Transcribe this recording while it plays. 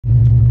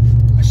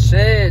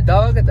shit,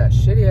 dog. At that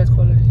shitty ass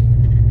quality.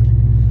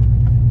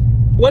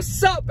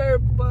 What's up,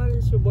 everybody?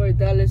 It's your boy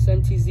Dallas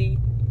MTZ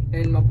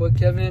and my boy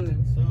Kevin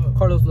and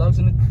Carlos Vlogz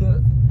in the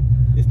cut.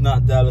 It's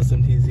not Dallas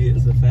MTZ,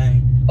 it's the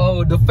Fang.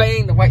 Oh, the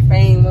Fang, the white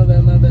Fang. My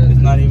bad, my bad. It's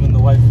not even the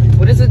white Fang.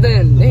 What is it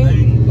then? The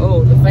Fang.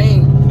 Oh, the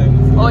Fang.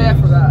 Oh yeah,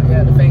 I forgot.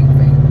 Yeah, the Fang, the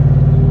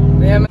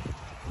Fang. Yeah, man.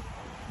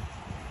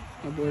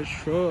 My boy's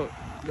truck,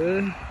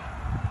 dude.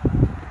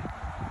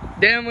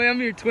 Damn,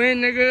 I'm your twin,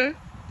 nigga.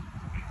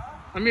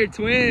 I'm your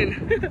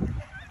twin.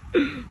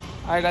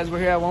 Alright guys, we're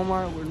here at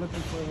Walmart. We're looking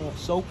for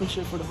soap and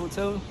shit for the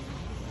hotel.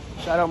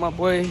 Shout out my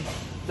boy,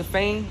 the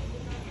Fang,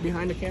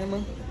 behind the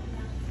camera.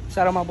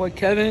 Shout out my boy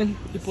Kevin.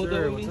 He pulled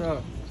up with me. What's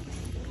up?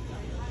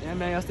 Yeah,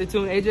 man, y'all stay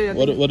tuned. AJ,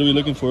 What are we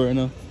looking for right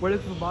now? We're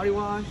looking for body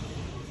wash.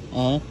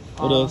 What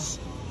else?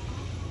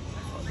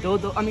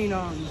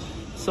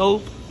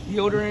 Soap,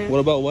 deodorant. What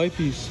about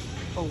wipes?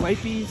 Oh,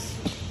 wipes.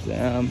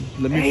 Damn,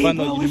 let me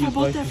find out. What if I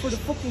bought that for the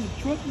fucking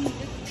truck?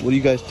 What do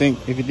you guys think?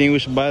 If you think we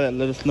should buy that,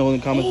 let us know in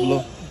the comments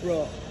below.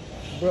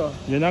 Bro.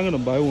 You're not gonna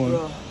buy one.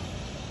 Bro.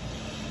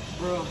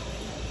 I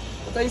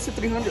thought you said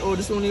 300. Oh,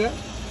 this one you got?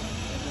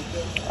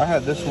 I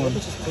had this one.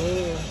 This is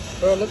clean.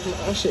 Bro, look at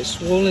that shit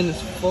swollen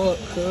as fuck,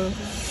 cuz.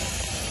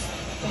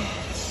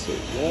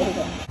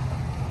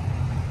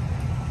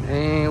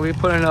 And we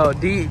putting a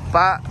deep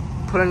pot.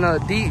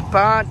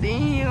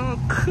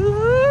 Damn,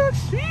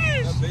 cuz.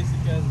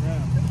 Basic ass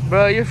round.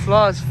 Bro, you're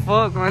flaw as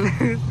fuck,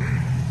 man.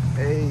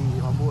 Hey,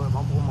 my boy.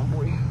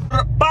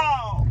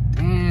 Bow!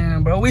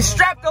 Damn, bro, we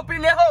strapped up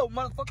in that hole,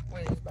 motherfucker.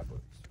 Wait, it's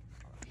backwards.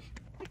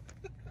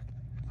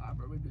 Alright,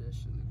 bro, we do that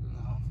shit.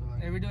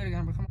 Hey, we do it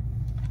again, bro. Come on.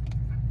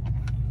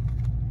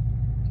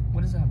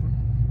 What is that, bro?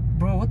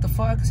 Bro, what the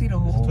fuck? I can see the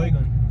hole. It's a toy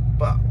gun.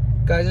 Wow.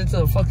 Guys, it's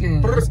a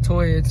fucking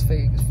toy. It's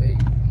fake. It's fake.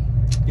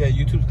 Yeah,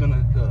 YouTube's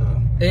gonna.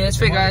 Yeah, it's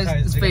fake, guys.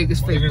 It's fake.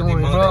 Don't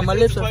worry, bro. My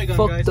lips are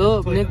fucked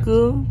up,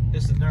 nigga.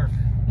 It's a Nerf.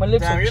 My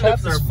lips are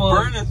chapped as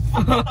fuck.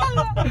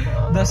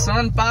 The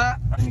sun pot.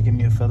 They're gonna give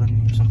me a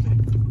felony or something.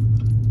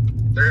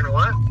 They're gonna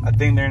what? I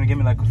think they're gonna give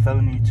me like a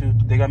felony too.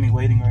 They got me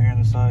waiting right here on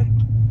the side.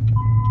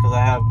 Cause I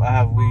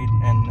have weed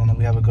and then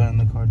we have a gun in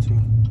the car too.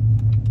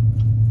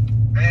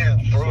 Man,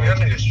 bro, that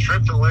nigga's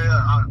tripping away.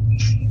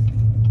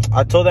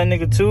 I told that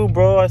nigga too,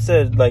 bro. I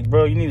said, like,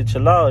 bro, you need to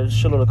chill out. There's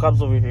a shitload of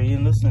cops over here. He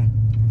didn't listen.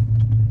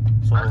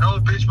 So, I know,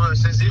 bitch, but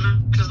since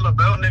even this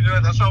LaBelle,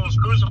 nigga, that's why I was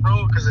cruising,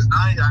 bro. Cause it's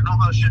night. I know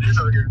how shit is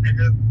out here,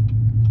 nigga.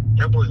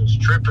 That boy was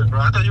tripping, bro.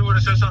 I thought you would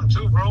have said something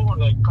too, bro.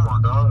 Like, come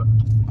on, dog.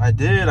 I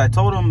did. I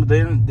told them, but they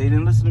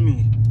didn't listen to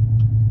me.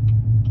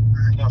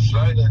 Man, y'all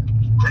sliding.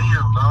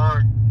 Damn,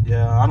 dog.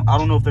 Yeah, I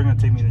don't know if they're gonna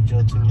take me to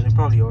jail too. They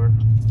probably are.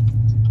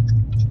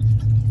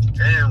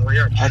 Damn, we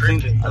are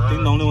tripping, I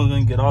think the only one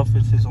gonna get off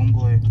is his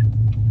homeboy.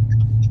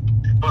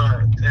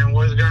 But and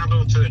what's gonna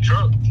happen to the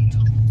truck?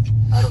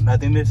 I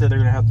think they said they're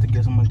gonna have to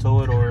get someone to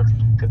tow it, or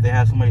if they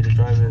have somebody to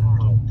drive it.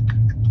 Oh.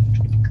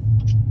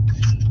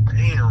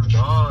 Damn,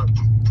 dog.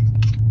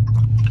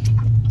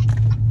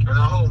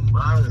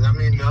 And I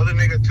mean, the other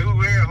nigga too,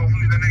 man.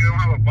 Hopefully that nigga don't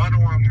have a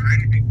bottle on him or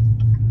anything.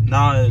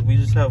 Nah, we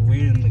just have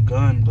weed in the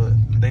gun, but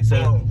they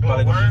said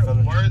probably gonna be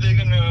felony. Why are they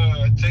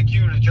gonna take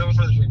you to jail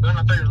for the gun?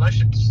 I thought your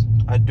license.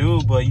 I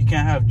do, but you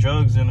can't have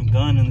drugs and a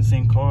gun in the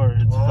same car.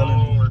 It's a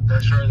felony. Oh,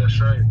 that's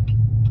right.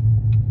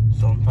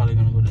 So I'm probably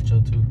gonna go to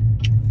jail too.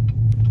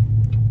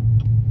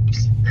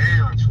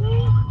 Damn,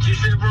 fool.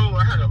 G-shit, bro,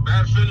 I had a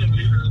bad feeling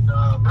leaving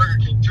Burger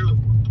King too.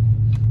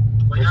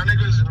 When y'all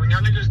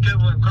niggas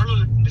kept with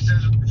Carlos, it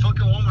says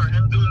fucking Walmart,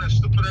 him doing that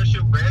stupid ass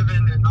shit,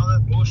 revving and all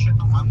that bullshit.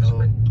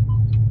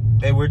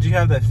 Hey, where'd you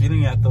have that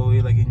feeling at though?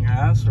 Like in your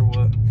ass or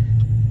what?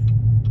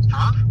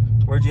 Huh?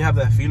 Where'd you have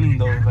that feeling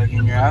though? Like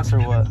in your ass or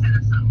what?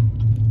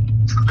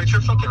 Bitch,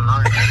 you're fucking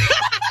lying.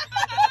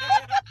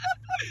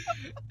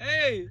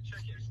 Hey,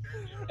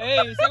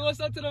 say what's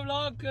up to the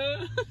vlog,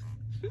 cuz.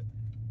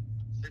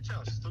 Bitch,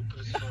 y'all stupid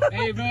as fuck.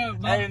 Hey, bro.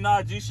 Hey,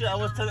 nah, G-shit, I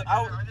was telling...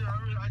 I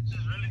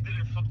just really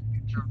didn't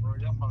fucking get bro.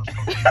 Y'all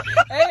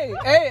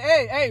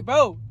motherfuckers. Hey,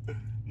 bro.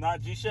 Nah,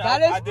 G-shit,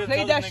 I did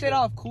play that shit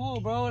off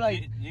cool, bro.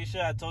 Like,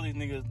 G-shit, I told these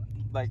niggas,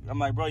 like, I'm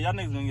like, bro, y'all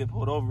niggas gonna get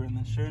pulled over, and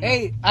then sure enough.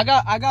 Hey, I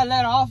got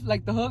let off,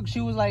 like, the hook.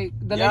 She was like,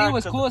 the lady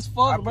was cool as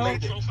fuck, bro.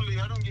 Hopefully,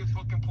 I don't get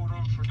fucking pulled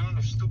over for doing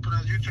the stupid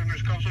ass U-turn.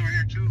 There's cops over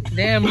here, too.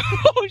 Damn,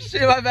 oh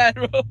shit, my bad,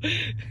 bro.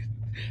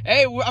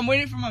 Hey, I'm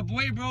waiting for my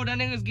boy, bro. That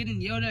nigga's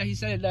getting yelled at. He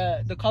said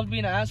that the cops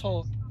being an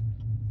asshole.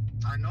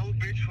 I know,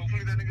 bitch.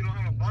 Hopefully that nigga don't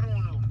have a bottle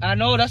on him. I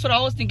know, that's what I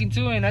was thinking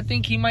too, and I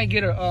think he might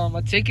get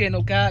a ticket,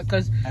 no cap,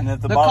 cause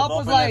the cop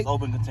was like,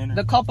 open container.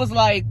 The cop was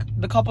like,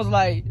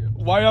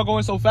 why y'all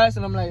going so fast?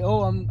 And I'm like,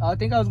 oh, I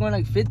think I was going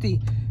like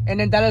 50, and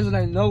then Dallas was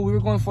like, no, we were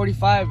going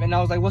 45, and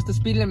I was like, what's the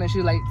speed limit? And she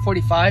was like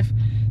 45,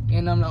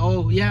 and I'm like,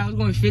 oh yeah, I was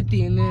going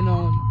 50, and then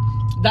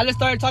Dallas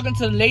started talking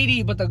to the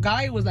lady, but the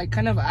guy was like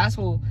kind of an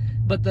asshole,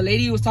 but the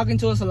lady was talking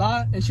to us a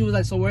lot, and she was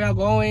like, so where y'all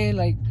going?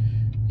 Like,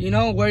 you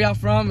know, where y'all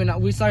from?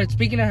 And we started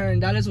speaking to her, and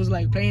Dallas was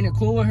like playing it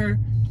cool with her.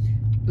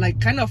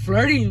 Like kind of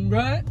flirting,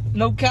 bruh.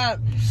 No cap.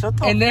 Shut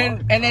the and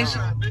then bitch,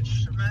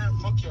 man,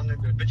 fuck your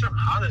nigga. bitch, I'm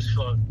hot as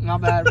fuck. My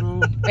bad,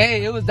 bro.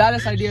 Hey, it was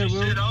Dallas' idea,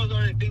 bro. Shit, I was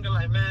already thinking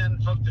like, man,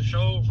 fuck the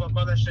show, fuck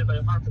all that shit. Like,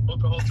 I'm gonna have to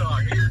book a hotel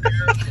out here.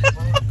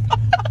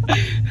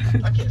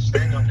 I can't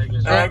stand on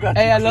niggas.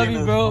 Hey, I love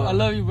you, bro. I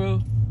love you,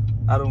 bro.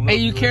 I don't know. Hey,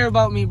 you care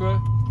about me,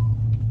 bro.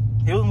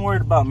 He was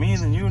worried about me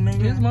than you,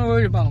 nigga. He was more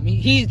worried about me.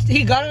 He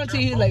got onto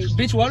you like,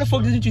 bitch, why the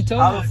fuck didn't you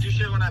tell me? You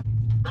said when I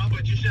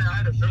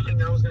had a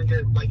feeling I was gonna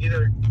get like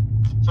either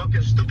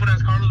fucking stupid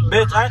ass Carlos.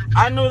 Bitch,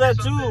 I knew that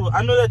too.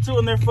 I knew that too.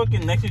 And they're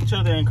fucking next to each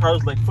other, and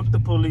Carlos like, fuck the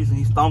police, and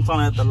he stomps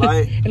on it at the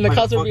light. And the like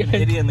cops a are fucking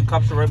behind. idiot, and the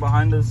cops are right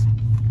behind us.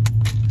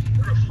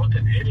 You're a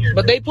fucking idiot.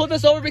 But they pulled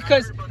us over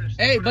because,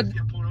 hey, but.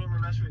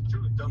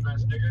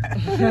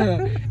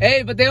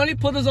 Hey, but they only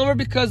pulled us over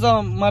because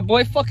my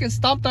boy fucking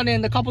stomped on it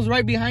and the cop was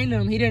right behind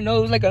him. He didn't know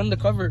it was like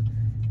undercover.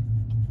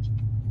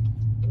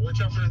 What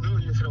y'all finna do?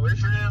 You finna wait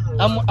for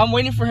him? Or I'm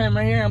waiting for him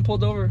right here. I'm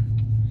pulled over.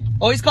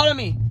 Oh, he's calling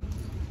me.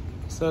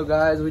 So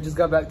guys, we just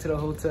got back to the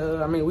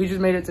hotel. I mean, we just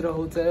made it to the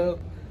hotel.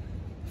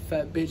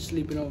 Fat bitch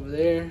sleeping over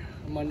there.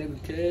 My nigga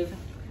Kev.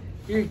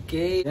 You're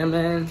gay. Yeah,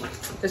 man.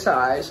 It's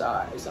alright. It's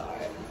alright. It's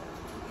alright.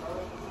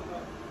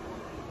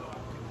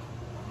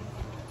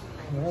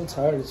 Man, I'm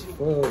tired as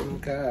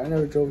fuck. God, I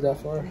never drove that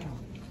far.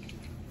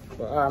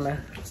 But alright,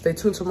 man. Stay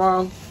tuned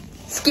tomorrow.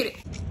 Let's get it.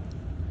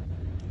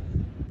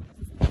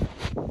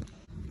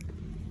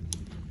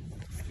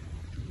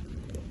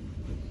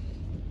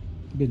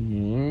 Good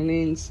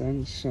morning,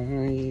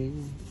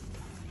 sunshine.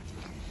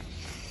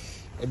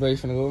 Hey, bro, you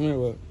finna go with me or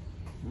what?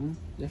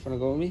 You finna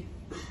go with me?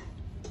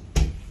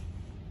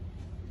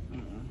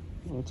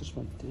 Oh, touch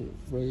my dick,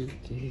 bro. You're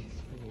gay.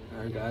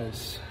 Alright,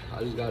 guys.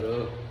 I just got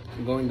up.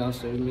 I'm going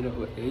downstairs to meet up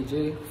with AJ.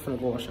 We're finna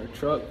go wash our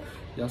truck.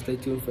 Y'all stay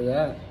tuned for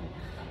that.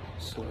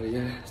 So,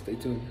 yeah, stay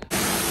tuned.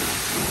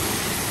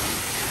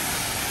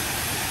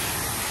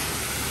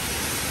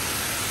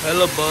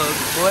 Hello, bug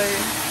boy.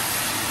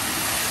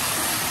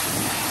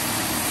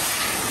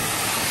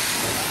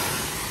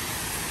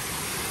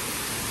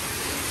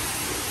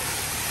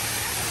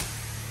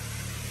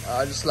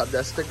 I just slapped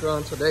that sticker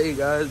on today,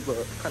 guys,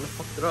 but kind of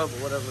fucked it up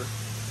or whatever.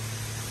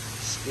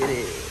 Let's get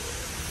it.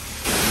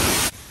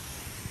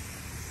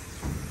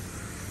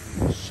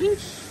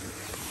 Sheesh.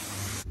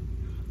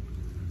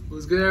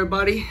 What's good,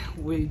 everybody?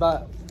 We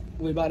about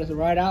to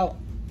ride out.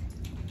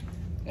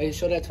 Hey,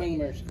 show that twing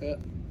merch, cut.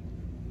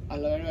 I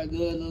learned how to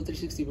do a little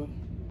 360, bro.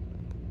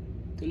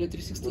 Do a little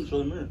 360. Show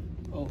them in.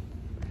 Oh.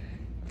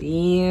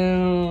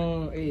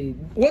 Damn. Hey,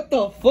 what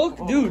the fuck,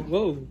 dude?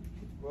 Whoa.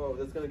 Whoa,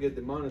 that's gonna get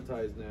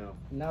demonetized now.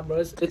 Nah, bro,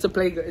 it's a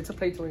play gun. It's a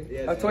play toy.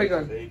 Yeah, A toy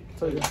gun.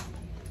 Toy gun.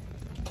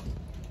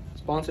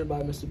 Sponsored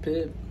by Mr.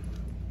 Pibb.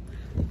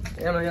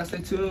 Yeah, man, y'all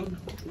stay tuned.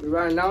 We're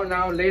riding out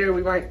now. Later,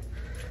 we might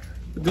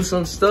do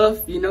some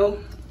stuff, you know.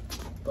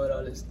 But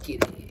let's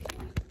get it.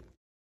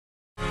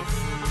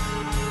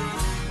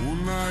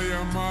 Una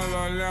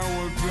llamada le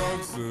hago el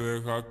plug, se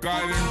deja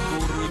caer en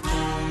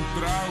currículum, un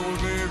trago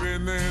de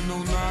veneno,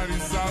 un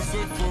narizazo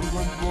y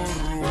porro un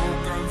porro,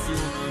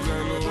 canciones de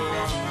los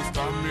grandes,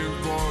 también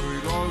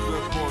corridos de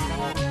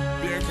polvo,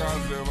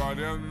 viejas de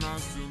varias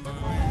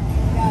nacionalidades.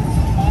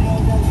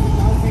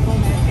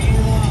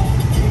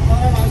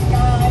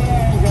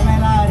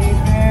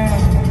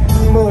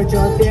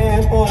 Mucho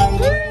tiempo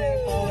andé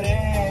pobre,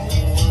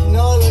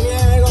 no lo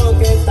niego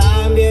que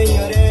también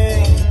lloré.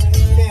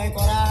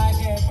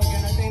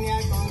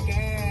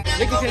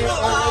 I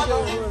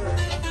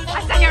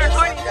said you're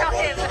recording, tell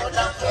him.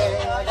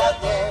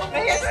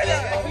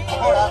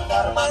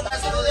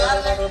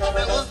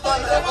 Me gustó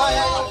el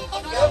rebollo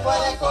que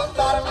puede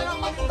contarme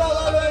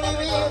todo lo he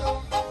vivido,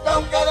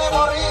 aunque de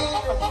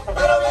morrillo,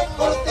 pero bien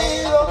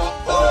curtido,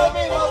 tuve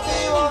mis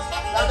motivos,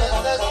 la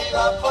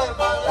necesidad fue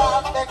más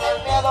grande que el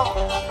miedo,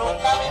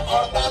 nunca me ha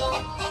importado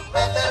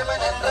meterme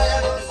en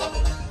enredos,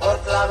 por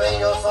clave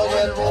yo soy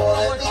el búho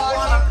de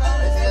Tijuana,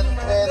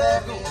 presidente de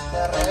mi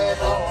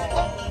terreno.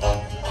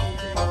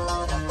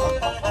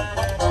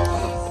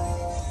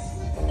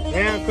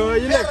 Damn, cuz,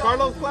 you let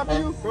Carlos clap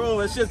you? Bro,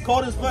 that shit's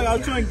cold as fuck. I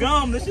was chewing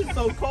gum. This shit's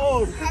so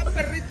cold.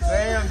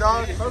 Damn,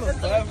 dog. Carlos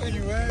clapping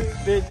you, man.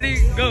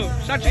 Bitch. Go.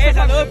 Hey,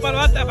 saludos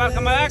para el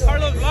camarada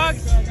Carlos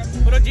Vlogz.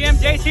 Puro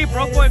GMJC,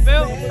 Broke Boy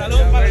Bill.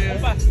 Saludos para el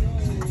compa.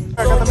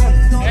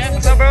 Hey,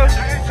 what's up, bro?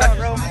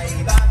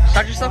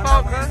 Shout yourself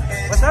out, bro.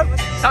 What's up?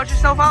 Shout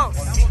yourself out.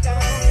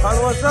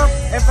 Carlos, what's up?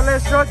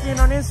 FLS Trucking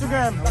on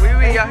Instagram.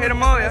 Oui, y'all hit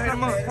him up,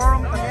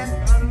 Forum también.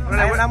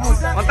 Hay buena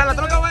música. ¿Dónde está la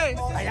troca, güey?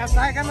 Allá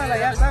está, cámara,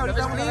 allá está.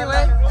 Ahorita vamos a ir,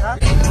 güey.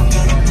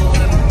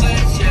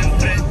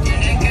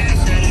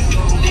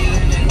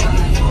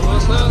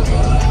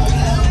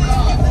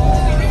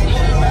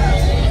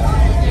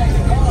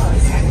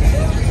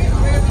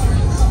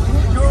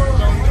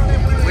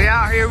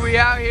 We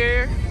out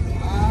here.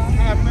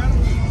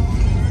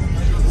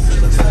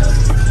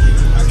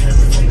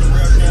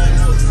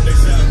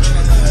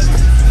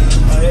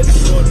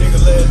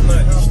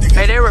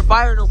 Hey, they were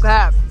firing no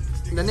cap.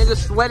 The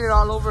niggas sweated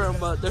all over them,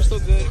 but they're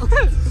still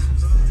good.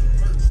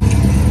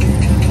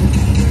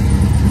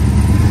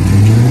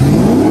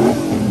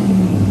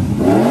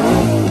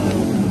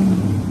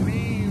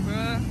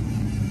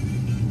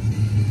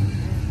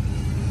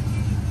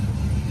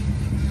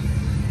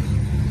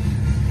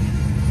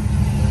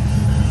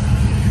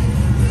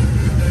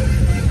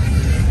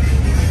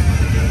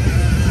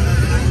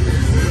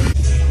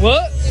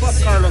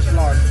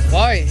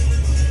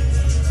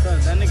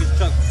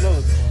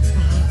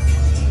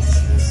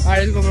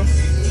 Alright, let's go, bro.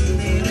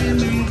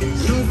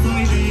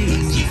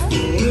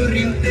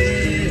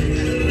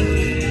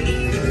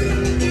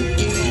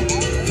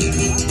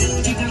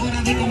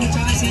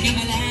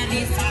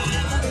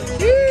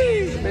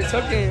 Me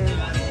token.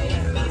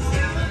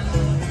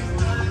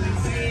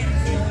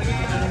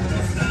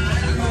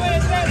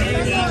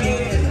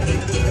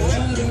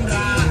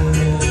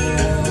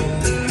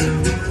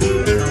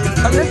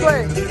 Come this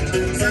way.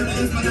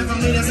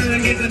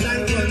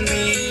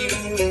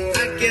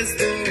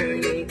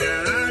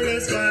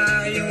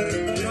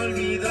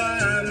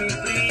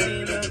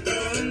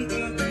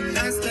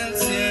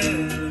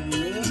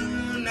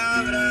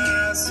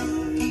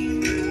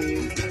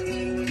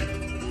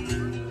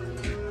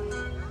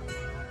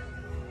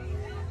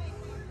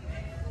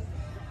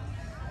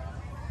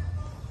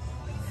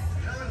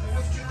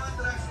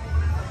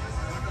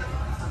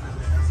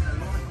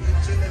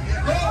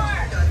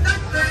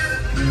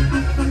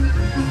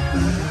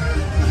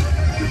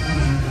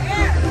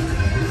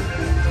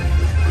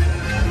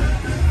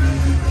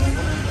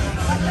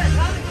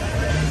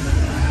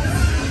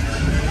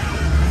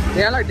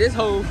 Yeah, I like this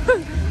hole.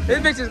 This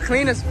bitch is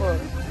clean as fuck.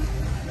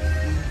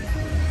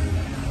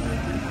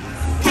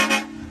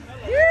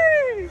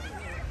 Yee!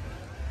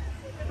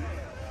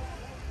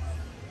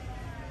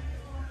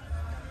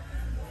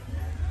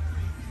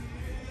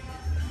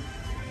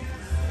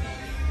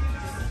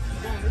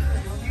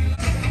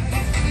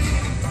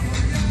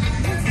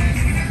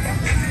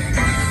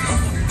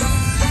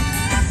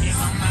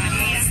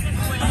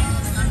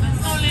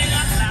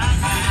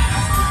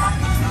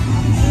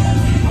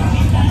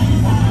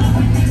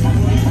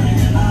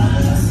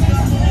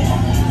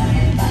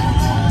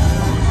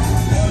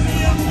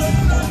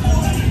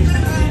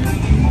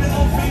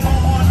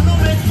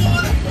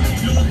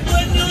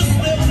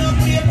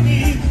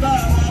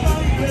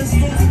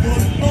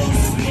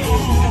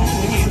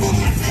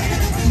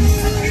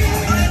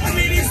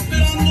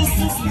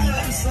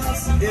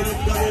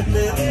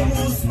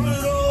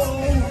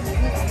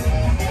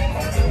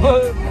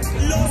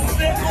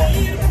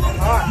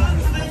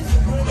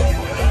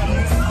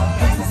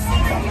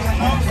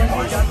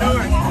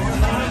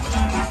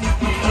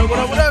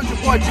 What up, your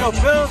boy Joe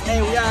Phil?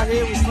 Hey, we out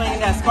here, we slinging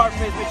that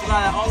Scarface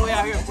bitch all the way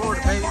out here in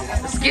Florida, baby.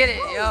 Let's get it,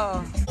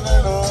 yo.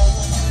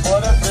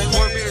 4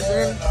 beers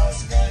in.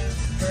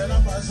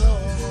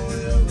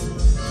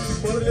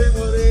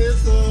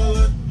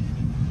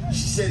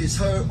 She said it's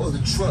her or the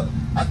truck.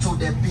 I told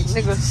that bitch.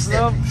 Nigga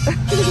snub.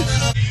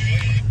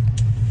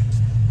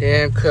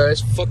 Damn, cuz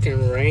it's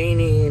fucking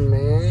raining,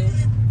 man.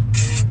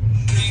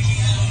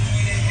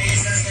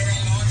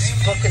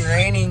 It's fucking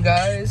raining,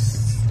 guys.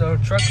 The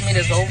truck meet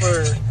is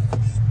over.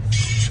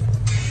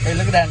 Hey,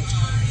 look at that.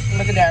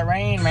 Look at that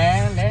rain,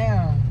 man.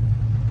 Damn.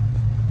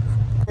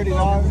 Pretty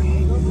long.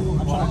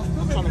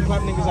 I'm trying to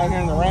clap niggas out here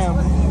in the Ram.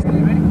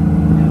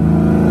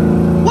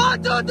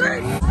 1, 2,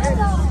 3.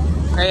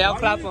 Hey, I'll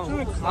clap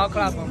him. I'll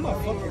clap him.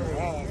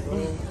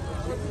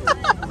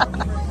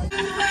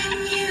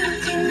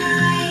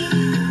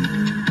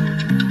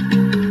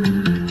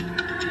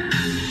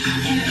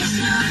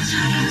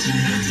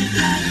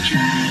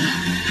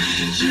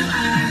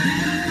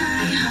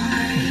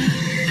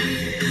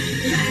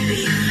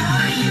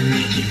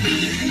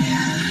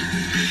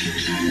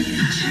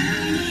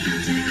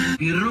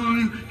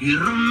 Y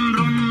rum,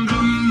 rum,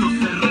 rum, no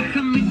se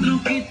raja mi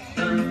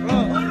troquita.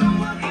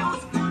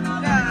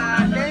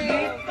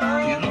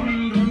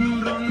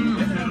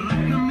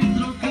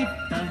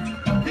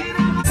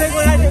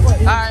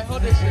 Alright,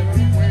 hold this shit.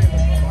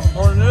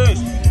 Hold this.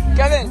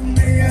 Kevin,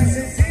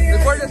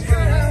 record this for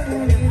me.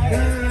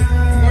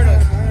 Record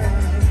us.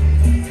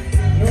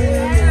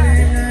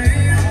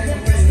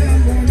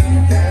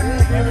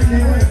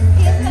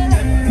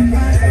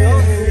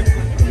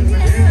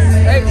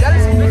 Hey, that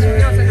is some bitch you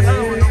can't take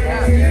another one, no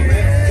cap.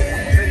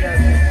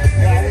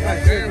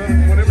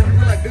 Whenever you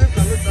feel like this, I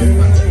look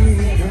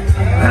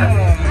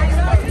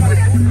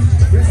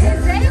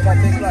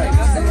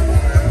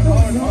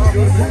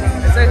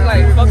It tastes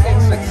like fucking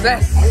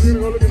success.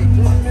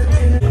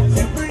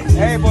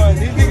 Hey, boy,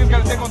 these niggas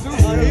gotta take one too.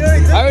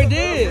 I already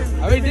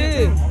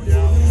did.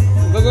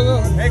 Go, go, go.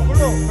 Hey,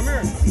 Culo, come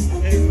here.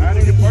 Hey, I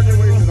didn't get partnered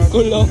with you.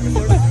 Culo.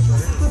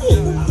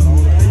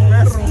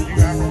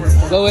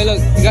 Go away, look.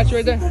 You got you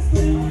right there.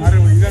 You gotta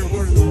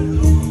record it.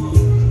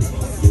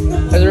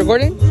 Is it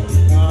recording? I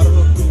don't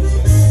know.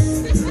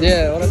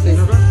 Yeah, ahora sí.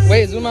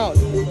 Wait, zoom out.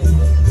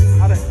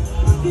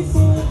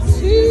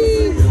 Sí.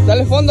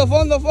 Dale fondo,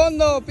 fondo,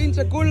 fondo,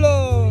 pinche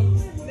culo.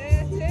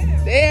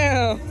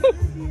 Damn.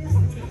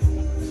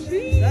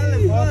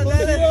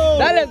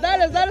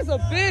 Dale, so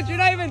bitch. You're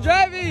not even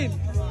driving.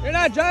 You're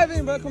not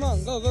driving, bro. Come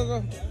on, go, go,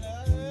 go.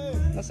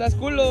 That's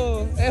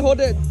culo. Hey, hold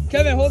it.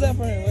 Kevin, hold that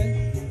for him,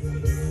 wait.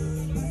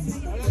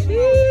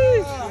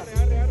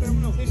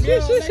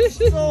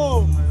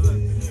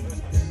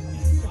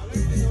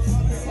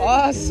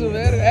 Ah, su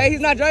verga. Hey,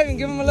 he's not driving.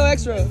 Give him a little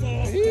extra.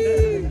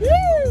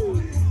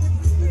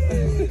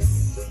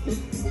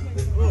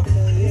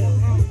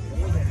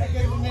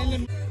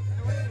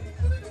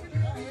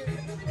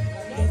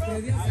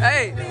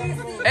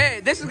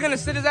 Hey, this is gonna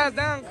sit his ass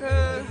down,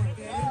 cuz.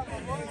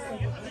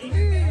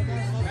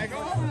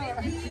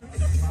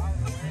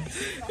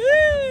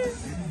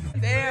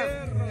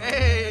 Damn.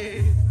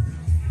 Hey.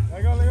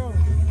 Let go.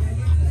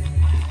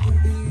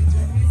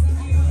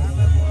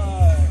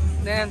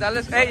 Damn, that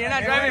looks. Hey, you're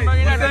not driving, bro.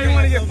 You're not driving. You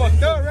want to get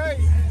fucked up, right?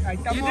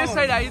 You did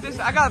say that.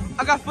 I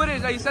got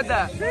footage that you said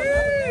that. You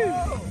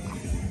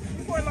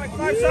put like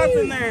 5 shots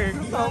in there.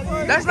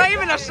 That's not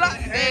even a shot.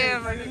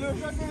 Damn.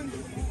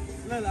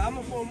 Look, I'm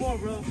gonna pour more,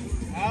 bro.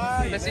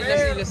 Let's see.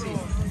 Damn,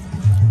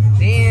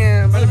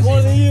 bro. That's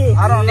more than you.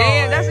 I don't know.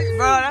 Damn, that's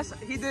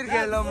he did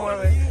get a little more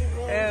of it.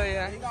 Hell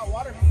yeah. He got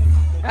water.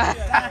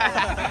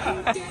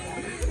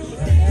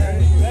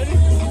 Ready?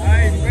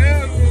 Alright,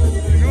 man.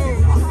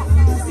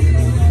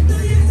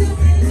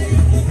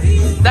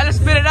 That'll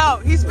spit it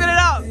out. He spit it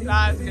out. Nah,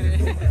 I'm just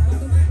kidding.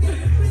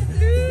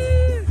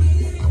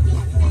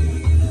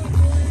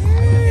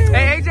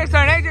 Hey, AJ's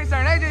turn.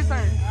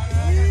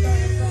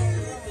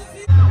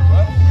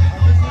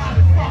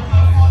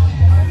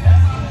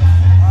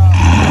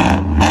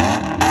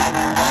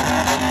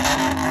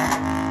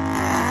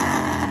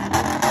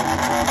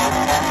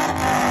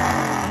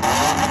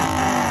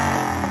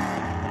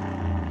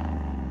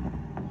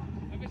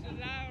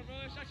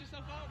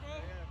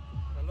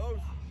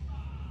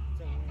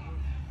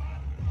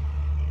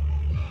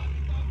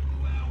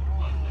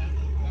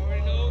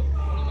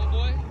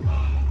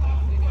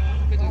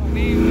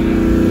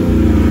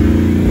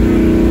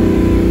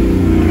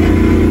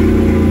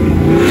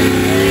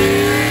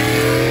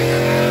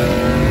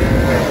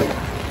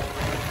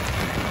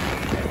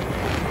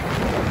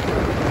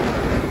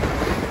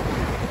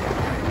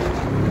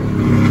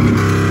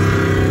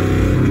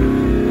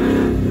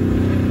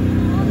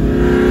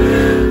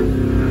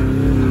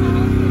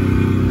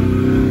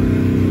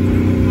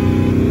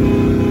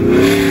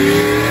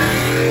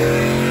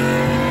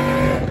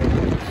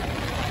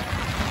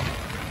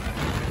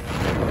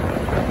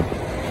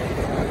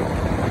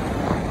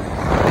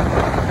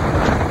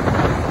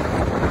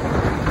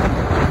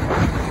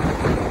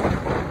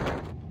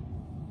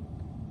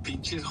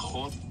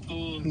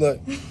 Look.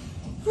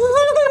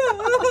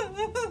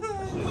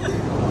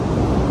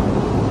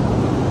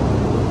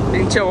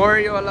 Pinche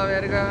Oreo a la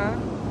verga.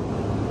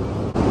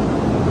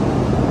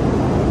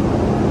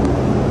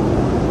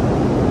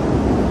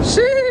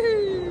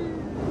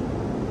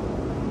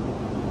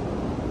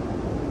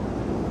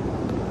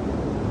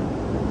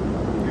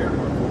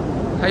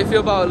 How you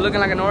feel about looking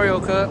like an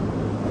Oreo cup?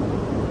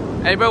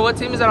 Hey bro, what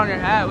team is that on your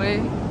hat,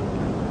 wait?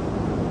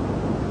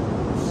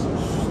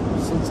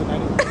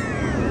 Cincinnati.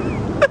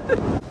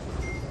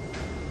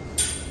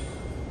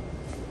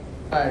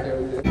 Alright, there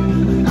we go.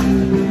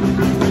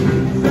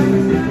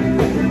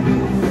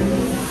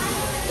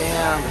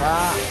 Damn, bro.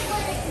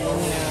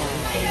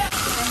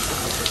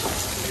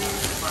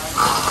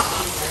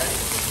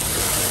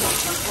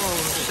 Oh,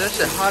 that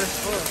shit hot as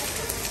fuck.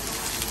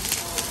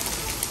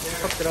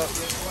 Fucked it up.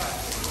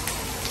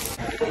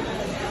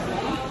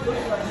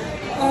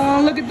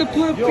 Oh, look at the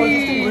puppy. Yo, is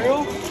this thing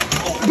real?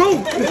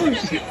 Bro! Oh,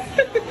 shit.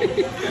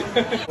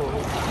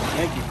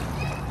 Thank you.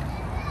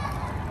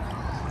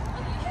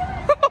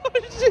 Oh,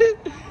 shit.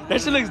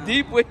 That shit looks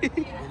deep, wait. It is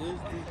deep.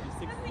 It's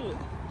 6 foot.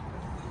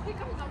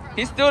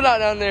 He's still not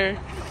down there.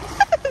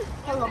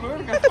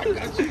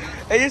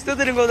 Hey, you still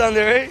didn't go down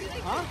there, right?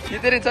 Huh? You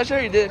didn't touch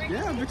her? You did?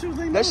 Yeah, bitch, was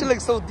like That shit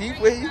looks so deep,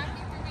 wait.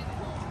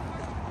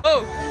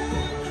 Oh!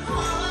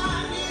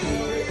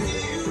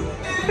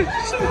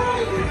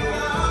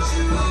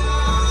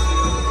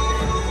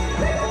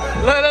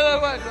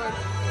 Look, watch.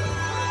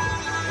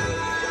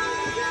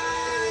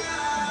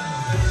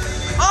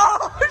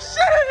 Oh,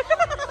 shit!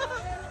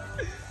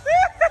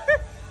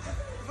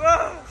 Bro,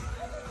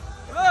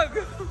 look!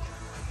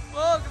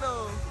 Fuck no!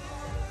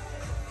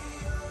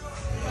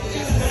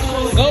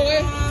 Go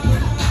away!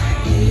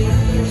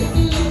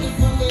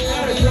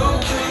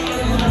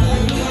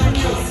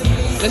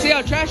 Let's see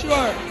how trash you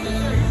are!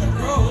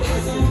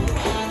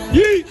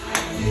 Yeet!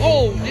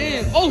 Oh,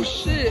 damn! Oh,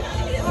 shit!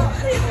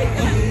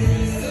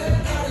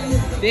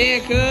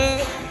 Damn,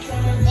 cuz!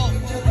 Oh.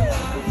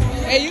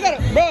 Hey, you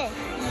gotta, bro!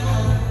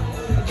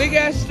 Big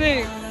ass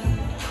stick!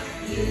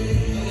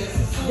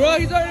 Bro,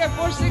 he's already at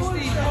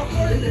 460!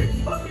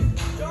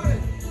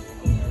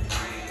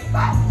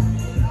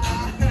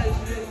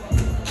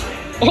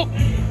 Oh!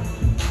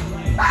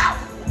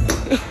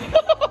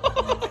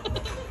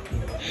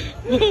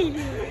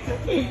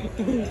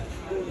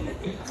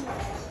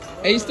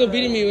 Hey, he's still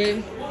beating me,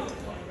 wait.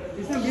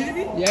 He's still beating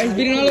me? Yeah, he's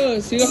beating all of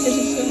us. He got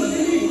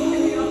 467.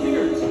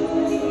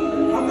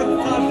 I'm at the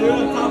top, dude.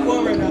 I'm top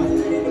 1 right now.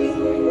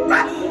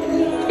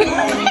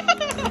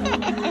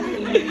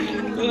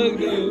 Fuck,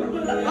 dude.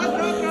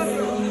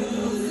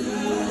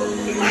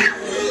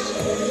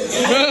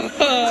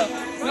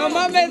 No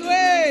mames,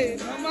 wey.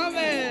 No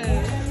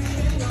mames.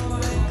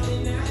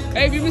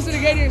 Hey, vimos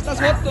el Gary, estás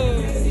joto.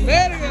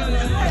 Verga.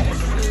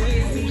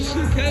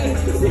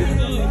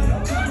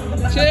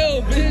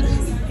 Chill, bitch.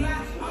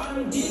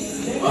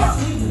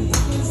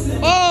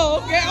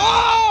 Oh, okay.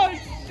 Oh,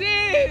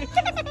 shit.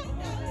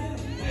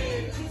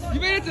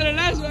 to the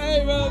last one.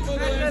 Hey, bro.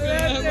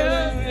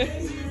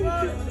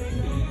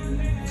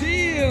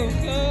 Damn,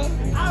 huh?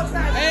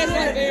 Hey, that's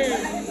not fair.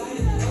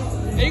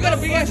 Hey, you got a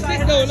big ass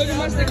stick though. Look at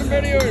my stick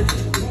compared to yours.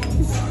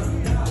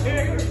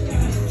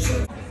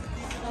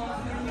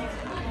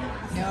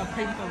 Yeah,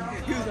 pink one.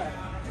 Use that.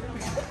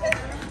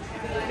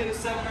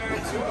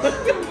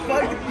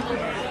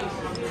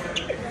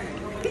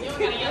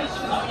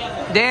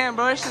 Damn,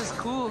 bro, this is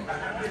cool.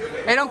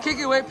 Hey, don't kick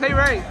it away. Play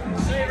right.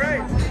 Play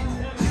right.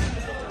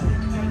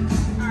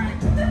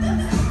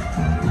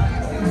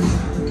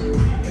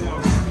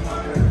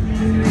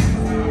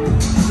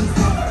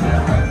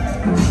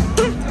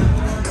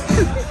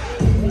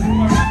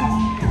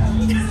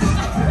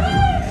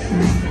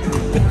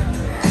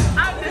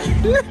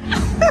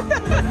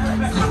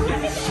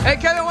 Hey,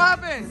 Kevin, what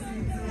happened?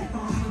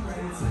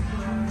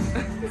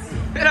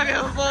 Mira que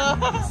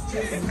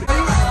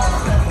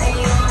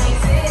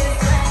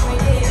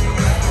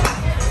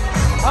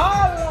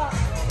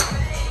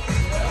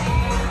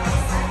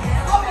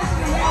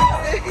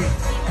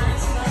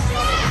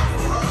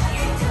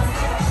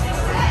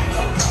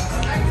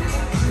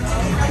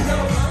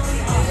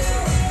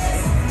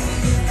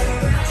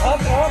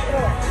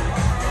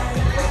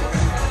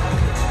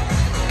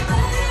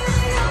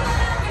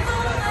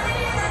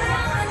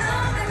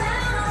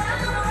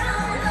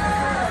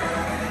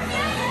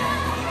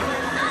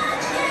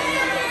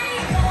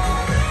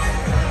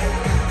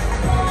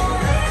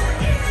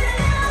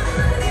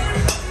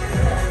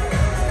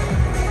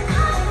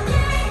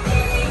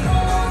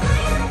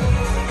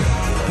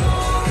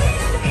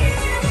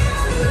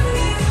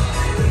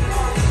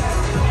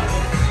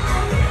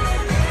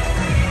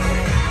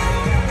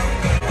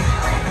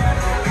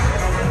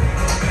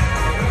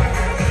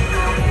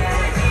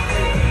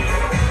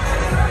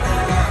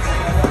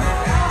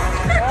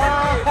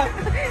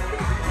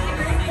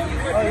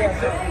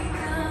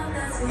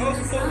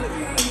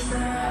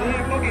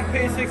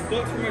pay $6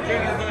 for my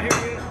drink. It's not here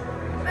yet.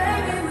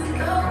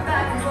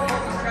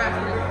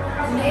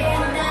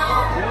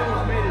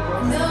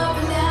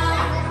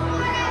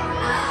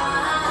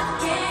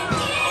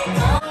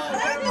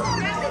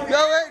 Go,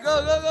 wait, go.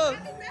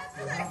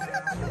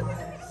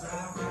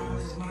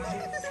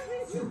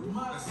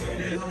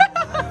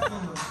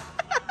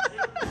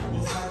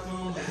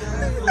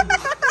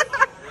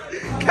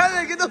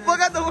 Kevin, get the fuck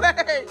out the way.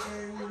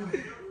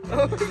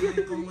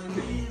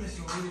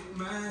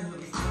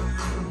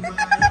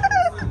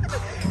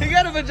 He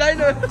got a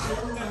vagina.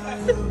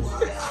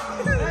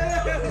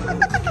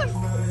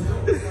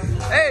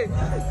 Hey,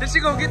 this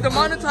shit gonna get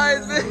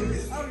demonetized, man.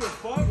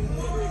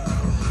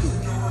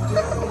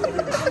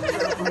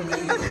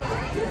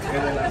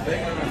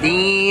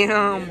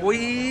 Damn, boy.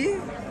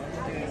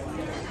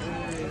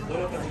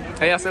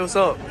 Hey, I say what's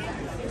up.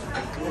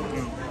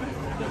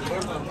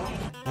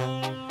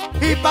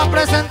 Y para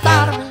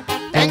presentarme,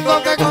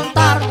 tengo que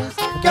contarles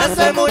que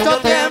hace mucho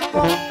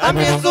tiempo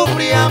también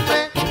sufrí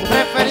hambre.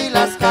 Preferí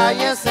las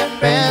calles en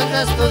vez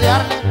de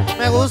estudiarle.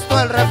 Me gustó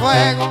el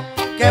refuego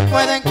que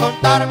pueden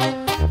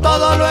contarme.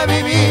 Todo lo he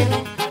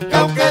vivido, que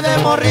aunque de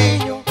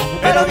morrillo,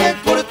 pero bien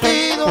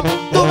curtido,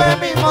 tuve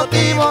mis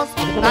motivos.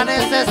 La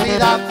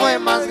necesidad fue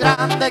más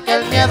grande que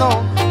el miedo.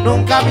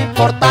 Nunca me ha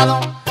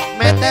importado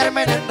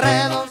meterme en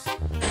enredos.